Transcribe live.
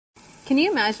Can you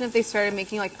imagine if they started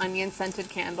making like onion scented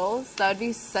candles? That would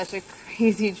be such a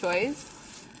crazy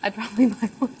choice. I'd probably buy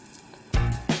one.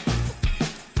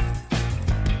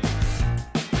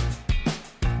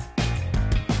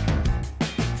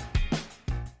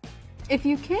 If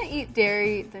you can't eat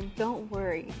dairy, then don't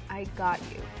worry, I got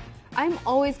you. I'm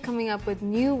always coming up with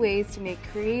new ways to make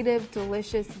creative,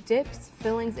 delicious dips,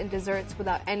 fillings, and desserts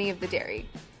without any of the dairy.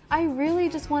 I really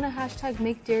just want to hashtag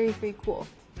make dairy free cool.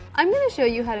 I'm going to show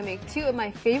you how to make two of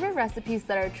my favorite recipes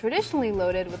that are traditionally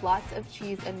loaded with lots of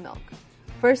cheese and milk.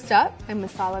 First up, my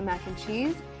masala mac and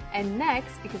cheese, and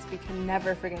next, because we can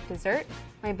never forget dessert,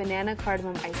 my banana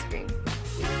cardamom ice cream.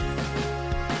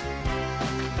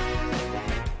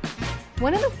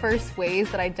 One of the first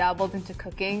ways that I dabbled into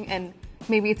cooking, and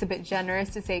maybe it's a bit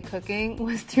generous to say cooking,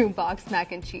 was through boxed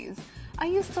mac and cheese. I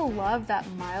used to love that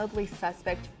mildly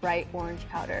suspect bright orange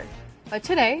powder. But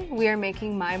today, we are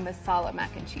making my masala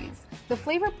mac and cheese. The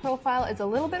flavor profile is a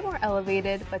little bit more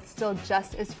elevated, but still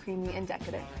just as creamy and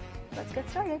decadent. Let's get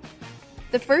started.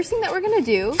 The first thing that we're gonna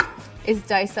do is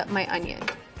dice up my onion.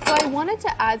 So I wanted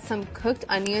to add some cooked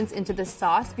onions into the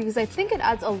sauce because I think it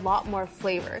adds a lot more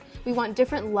flavor. We want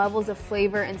different levels of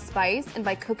flavor and spice, and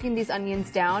by cooking these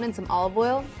onions down in some olive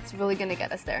oil, it's really gonna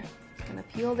get us there. I'm gonna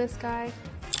peel this guy.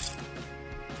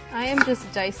 I am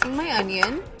just dicing my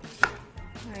onion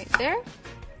right there.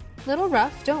 Little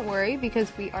rough, don't worry,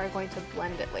 because we are going to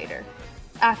blend it later.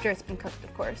 After it's been cooked,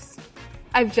 of course.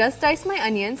 I've just diced my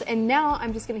onions, and now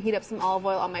I'm just gonna heat up some olive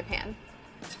oil on my pan.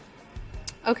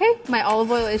 Okay, my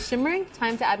olive oil is shimmering.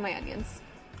 Time to add my onions.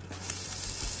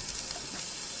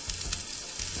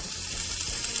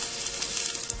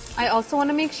 I also want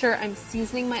to make sure I'm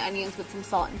seasoning my onions with some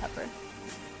salt and pepper.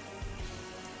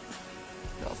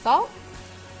 A little salt.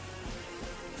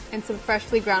 And some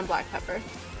freshly ground black pepper.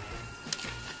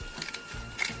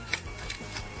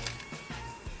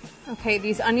 Okay,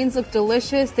 these onions look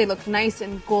delicious. They look nice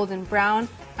and golden brown.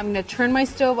 I'm going to turn my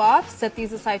stove off, set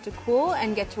these aside to cool,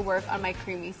 and get to work on my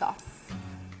creamy sauce.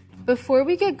 Before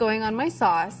we get going on my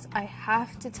sauce, I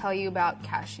have to tell you about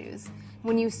cashews.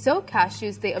 When you soak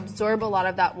cashews, they absorb a lot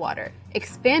of that water,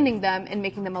 expanding them and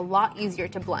making them a lot easier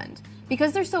to blend.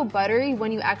 Because they're so buttery,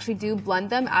 when you actually do blend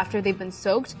them after they've been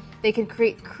soaked, they can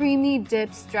create creamy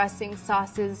dips, dressings,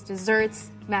 sauces,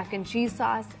 desserts, mac and cheese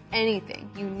sauce,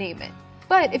 anything, you name it.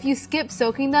 But if you skip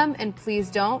soaking them, and please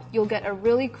don't, you'll get a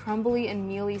really crumbly and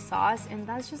mealy sauce, and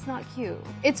that's just not cute.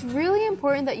 It's really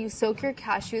important that you soak your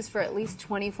cashews for at least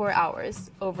 24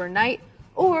 hours overnight,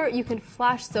 or you can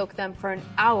flash soak them for an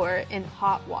hour in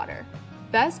hot water.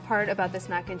 Best part about this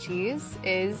mac and cheese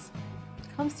is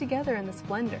it comes together in this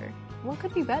blender. What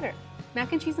could be better?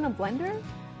 Mac and cheese in a blender?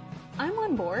 I'm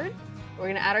on board. We're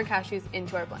gonna add our cashews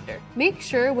into our blender. Make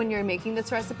sure when you're making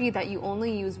this recipe that you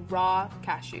only use raw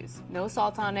cashews. No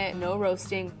salt on it, no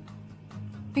roasting.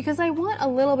 Because I want a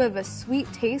little bit of a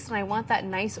sweet taste and I want that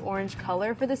nice orange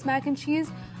color for this mac and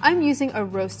cheese, I'm using a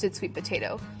roasted sweet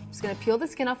potato. I'm just gonna peel the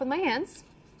skin off with my hands.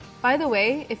 By the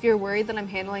way, if you're worried that I'm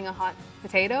handling a hot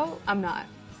potato, I'm not.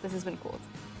 This has been cooled.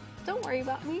 Don't worry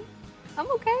about me. I'm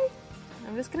okay.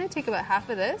 I'm just gonna take about half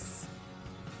of this,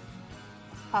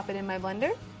 pop it in my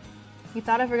blender. You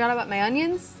thought I forgot about my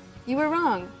onions? You were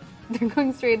wrong. They're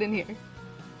going straight in here.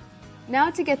 Now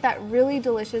to get that really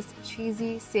delicious,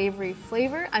 cheesy, savory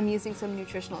flavor, I'm using some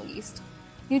nutritional yeast.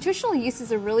 Nutritional yeast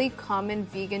is a really common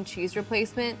vegan cheese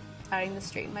replacement. Adding this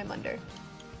straight in my blender.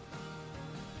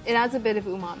 It adds a bit of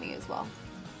umami as well.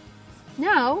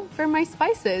 Now for my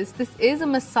spices. This is a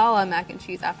masala mac and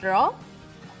cheese after all.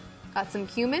 Got some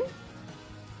cumin.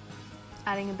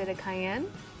 Adding a bit of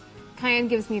cayenne. Cayenne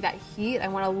gives me that heat. I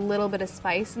want a little bit of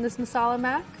spice in this masala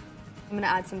mac. I'm gonna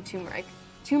add some turmeric.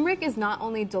 Turmeric is not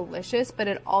only delicious, but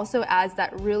it also adds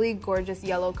that really gorgeous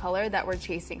yellow color that we're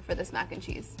chasing for this mac and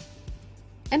cheese.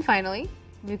 And finally,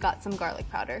 we've got some garlic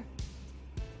powder.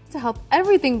 To help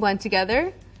everything blend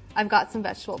together, I've got some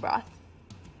vegetable broth.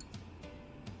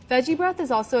 Veggie broth is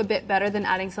also a bit better than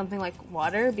adding something like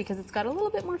water because it's got a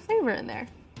little bit more flavor in there.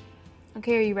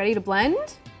 Okay, are you ready to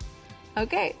blend?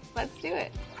 Okay, let's do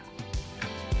it.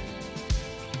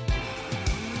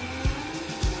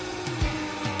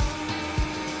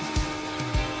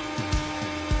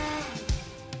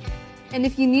 And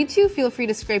if you need to, feel free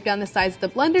to scrape down the sides of the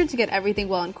blender to get everything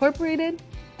well incorporated.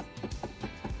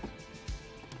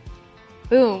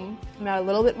 Boom. Now a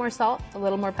little bit more salt, a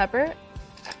little more pepper.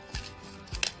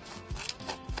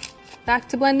 Back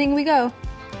to blending we go.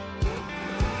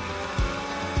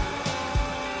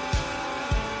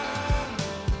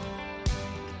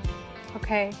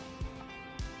 Okay.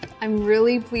 I'm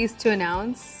really pleased to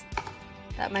announce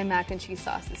that my mac and cheese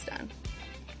sauce is done.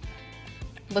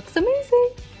 Looks amazing.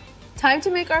 Time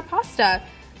to make our pasta.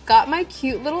 Got my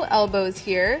cute little elbows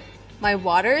here. My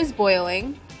water is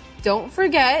boiling. Don't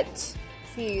forget,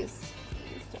 please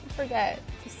don't forget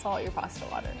to salt your pasta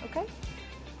water, okay?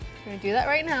 We're gonna do that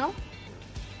right now.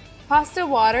 Pasta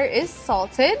water is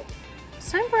salted.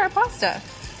 It's time for our pasta.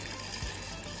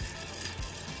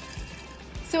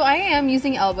 So I am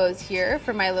using elbows here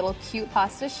for my little cute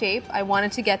pasta shape. I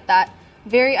wanted to get that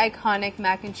very iconic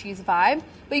mac and cheese vibe,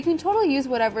 but you can totally use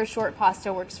whatever short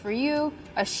pasta works for you.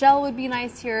 A shell would be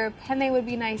nice here, penne would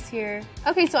be nice here.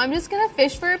 Okay, so I'm just gonna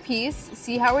fish for a piece,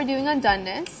 see how we're doing on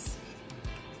doneness.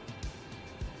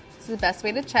 This is the best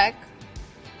way to check.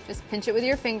 Just pinch it with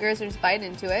your fingers or just bite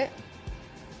into it.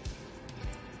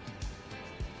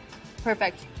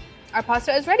 Perfect. Our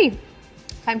pasta is ready.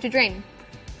 Time to drain.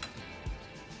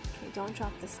 Okay, don't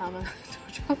drop the Samah.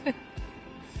 Don't drop it.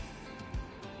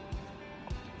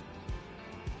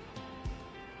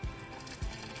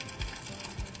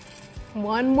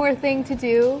 One more thing to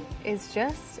do is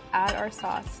just add our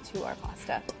sauce to our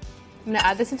pasta. I'm gonna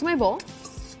add this into my bowl.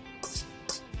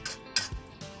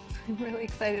 I'm really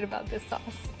excited about this sauce.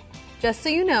 Just so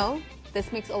you know,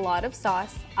 this makes a lot of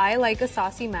sauce. I like a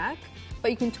saucy mac,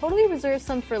 but you can totally reserve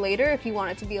some for later if you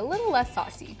want it to be a little less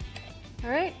saucy. All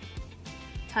right,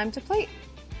 time to plate.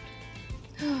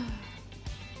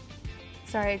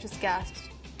 Sorry, I just gasped.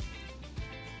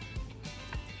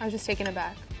 I was just taken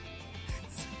aback.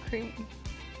 It's so creamy.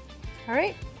 All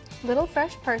right, little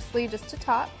fresh parsley just to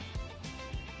top.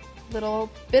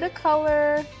 Little bit of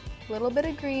color, little bit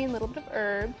of green, little bit of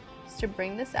herb, just to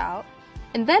bring this out.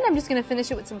 And then I'm just gonna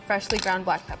finish it with some freshly ground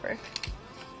black pepper.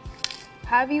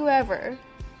 Have you ever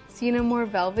seen a more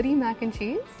velvety mac and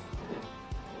cheese?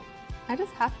 I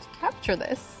just have to capture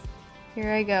this.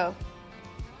 Here I go.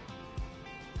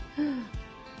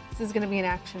 This is gonna be an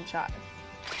action shot.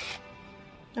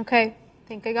 Okay,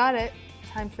 think I got it.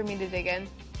 Time for me to dig in.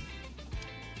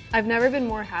 I've never been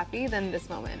more happy than this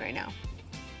moment right now.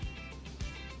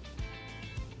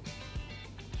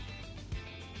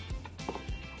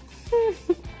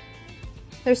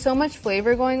 There's so much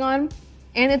flavor going on,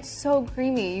 and it's so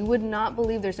creamy. You would not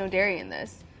believe there's no dairy in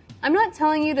this. I'm not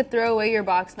telling you to throw away your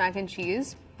box mac and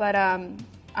cheese, but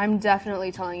I'm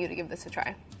definitely telling you to give this a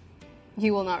try.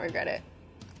 You will not regret it.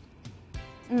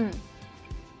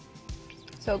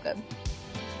 So good.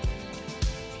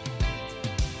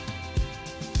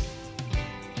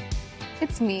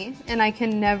 It's me, and I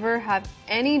can never have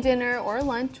any dinner or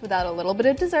lunch without a little bit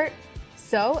of dessert.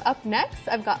 So up next,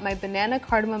 I've got my banana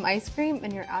cardamom ice cream,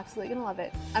 and you're absolutely gonna love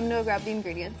it. I'm gonna go grab the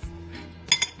ingredients.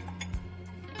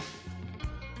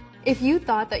 If you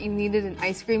thought that you needed an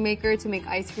ice cream maker to make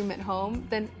ice cream at home,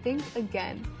 then think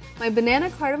again. My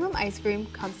banana cardamom ice cream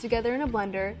comes together in a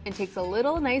blender and takes a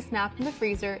little nice nap in the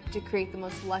freezer to create the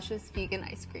most luscious vegan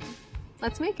ice cream.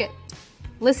 Let's make it.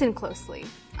 Listen closely.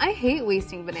 I hate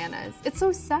wasting bananas. It's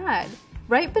so sad.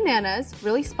 Ripe bananas,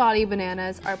 really spotty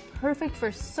bananas, are perfect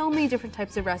for so many different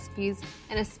types of recipes,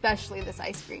 and especially this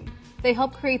ice cream. They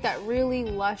help create that really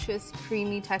luscious,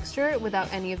 creamy texture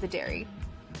without any of the dairy.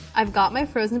 I've got my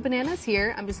frozen bananas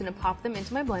here. I'm just gonna pop them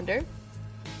into my blender.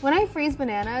 When I freeze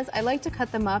bananas, I like to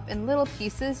cut them up in little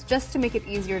pieces just to make it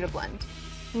easier to blend.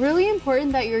 Really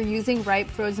important that you're using ripe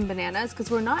frozen bananas because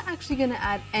we're not actually gonna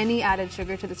add any added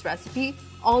sugar to this recipe.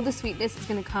 All the sweetness is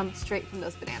gonna come straight from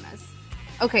those bananas.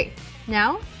 Okay,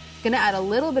 now I'm gonna add a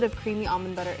little bit of creamy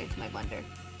almond butter into my blender.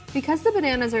 Because the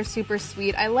bananas are super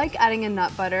sweet, I like adding a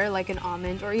nut butter like an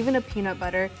almond or even a peanut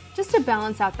butter just to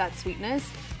balance out that sweetness.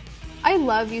 I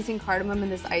love using cardamom in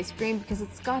this ice cream because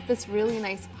it's got this really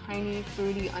nice piney,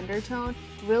 fruity undertone.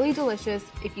 Really delicious.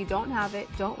 If you don't have it,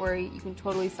 don't worry, you can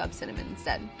totally sub cinnamon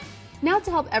instead. Now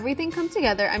to help everything come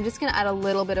together, I'm just gonna add a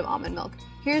little bit of almond milk.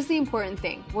 Here's the important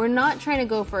thing. We're not trying to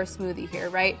go for a smoothie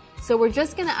here, right? So we're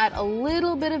just gonna add a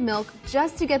little bit of milk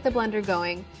just to get the blender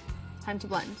going. Time to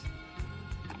blend.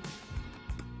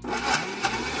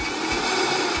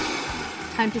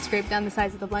 Time to scrape down the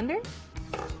sides of the blender.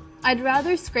 I'd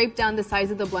rather scrape down the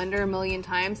size of the blender a million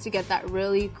times to get that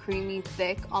really creamy,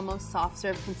 thick, almost soft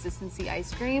serve consistency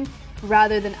ice cream,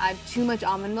 rather than add too much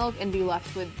almond milk and be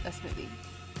left with a smoothie.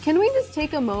 Can we just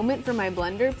take a moment for my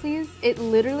blender, please? It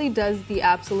literally does the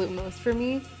absolute most for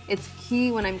me. It's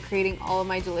key when I'm creating all of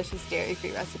my delicious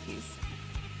dairy-free recipes.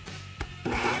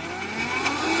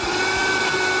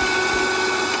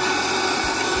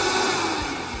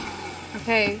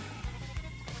 Okay,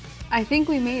 I think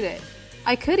we made it.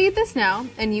 I could eat this now,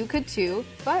 and you could too,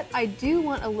 but I do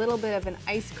want a little bit of an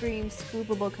ice cream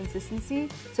scoopable consistency,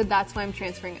 so that's why I'm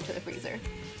transferring it to the freezer.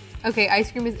 Okay,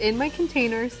 ice cream is in my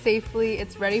container safely.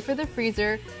 It's ready for the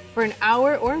freezer for an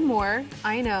hour or more.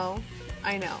 I know,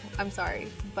 I know, I'm sorry,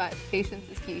 but patience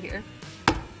is key here.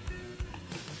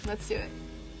 Let's do it.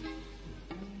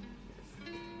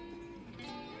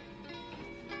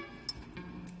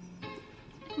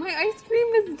 My ice cream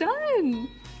is done.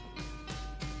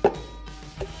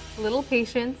 A little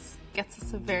patience gets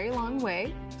us a very long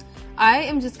way. I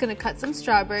am just gonna cut some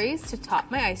strawberries to top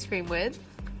my ice cream with,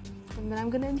 and then I'm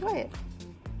gonna enjoy it.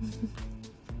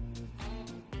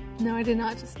 No, I did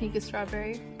not just sneak a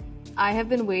strawberry. I have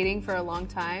been waiting for a long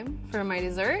time for my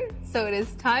dessert, so it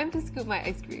is time to scoop my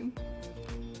ice cream.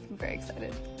 I'm very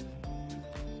excited.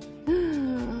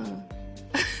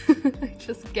 I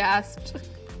just gasped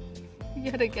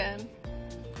yet again.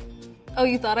 Oh,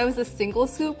 you thought I was a single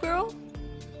scoop girl?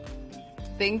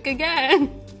 Think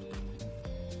again.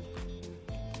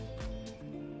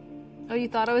 Oh, you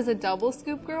thought I was a double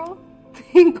scoop girl?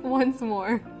 Think once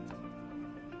more.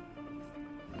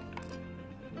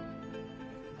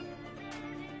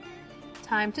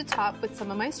 Time to top with some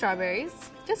of my strawberries,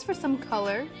 just for some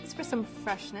color, just for some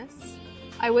freshness.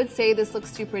 I would say this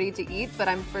looks too pretty to eat, but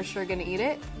I'm for sure gonna eat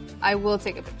it. I will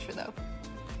take a picture though.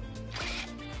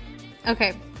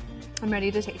 Okay, I'm ready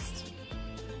to taste.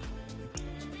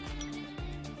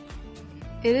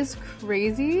 It is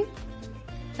crazy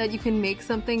that you can make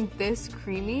something this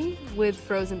creamy with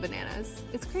frozen bananas.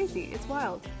 It's crazy, it's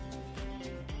wild.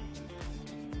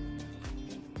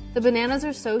 The bananas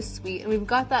are so sweet, and we've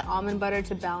got that almond butter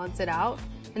to balance it out,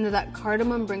 and then that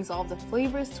cardamom brings all the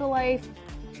flavors to life.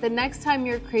 The next time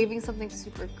you're craving something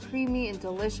super creamy and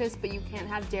delicious, but you can't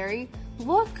have dairy,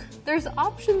 look, there's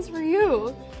options for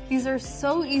you. These are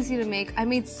so easy to make. I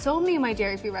made so many of my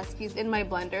dairy-free recipes in my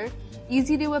blender.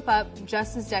 Easy to whip up,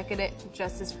 just as decadent,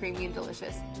 just as creamy and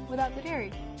delicious, without the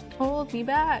dairy. Hold me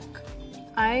back.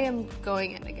 I am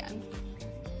going in again.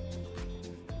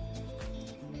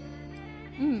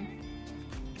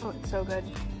 Oh, it's so good.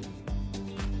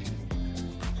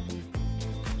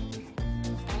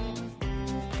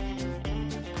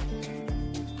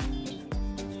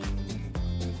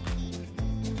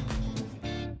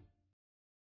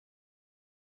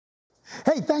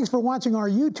 Hey, thanks for watching our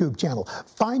YouTube channel.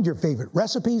 Find your favorite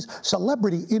recipes,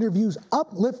 celebrity interviews,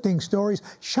 uplifting stories,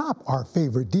 shop our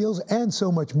favorite deals, and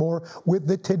so much more with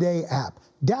the Today app.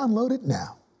 Download it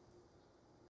now.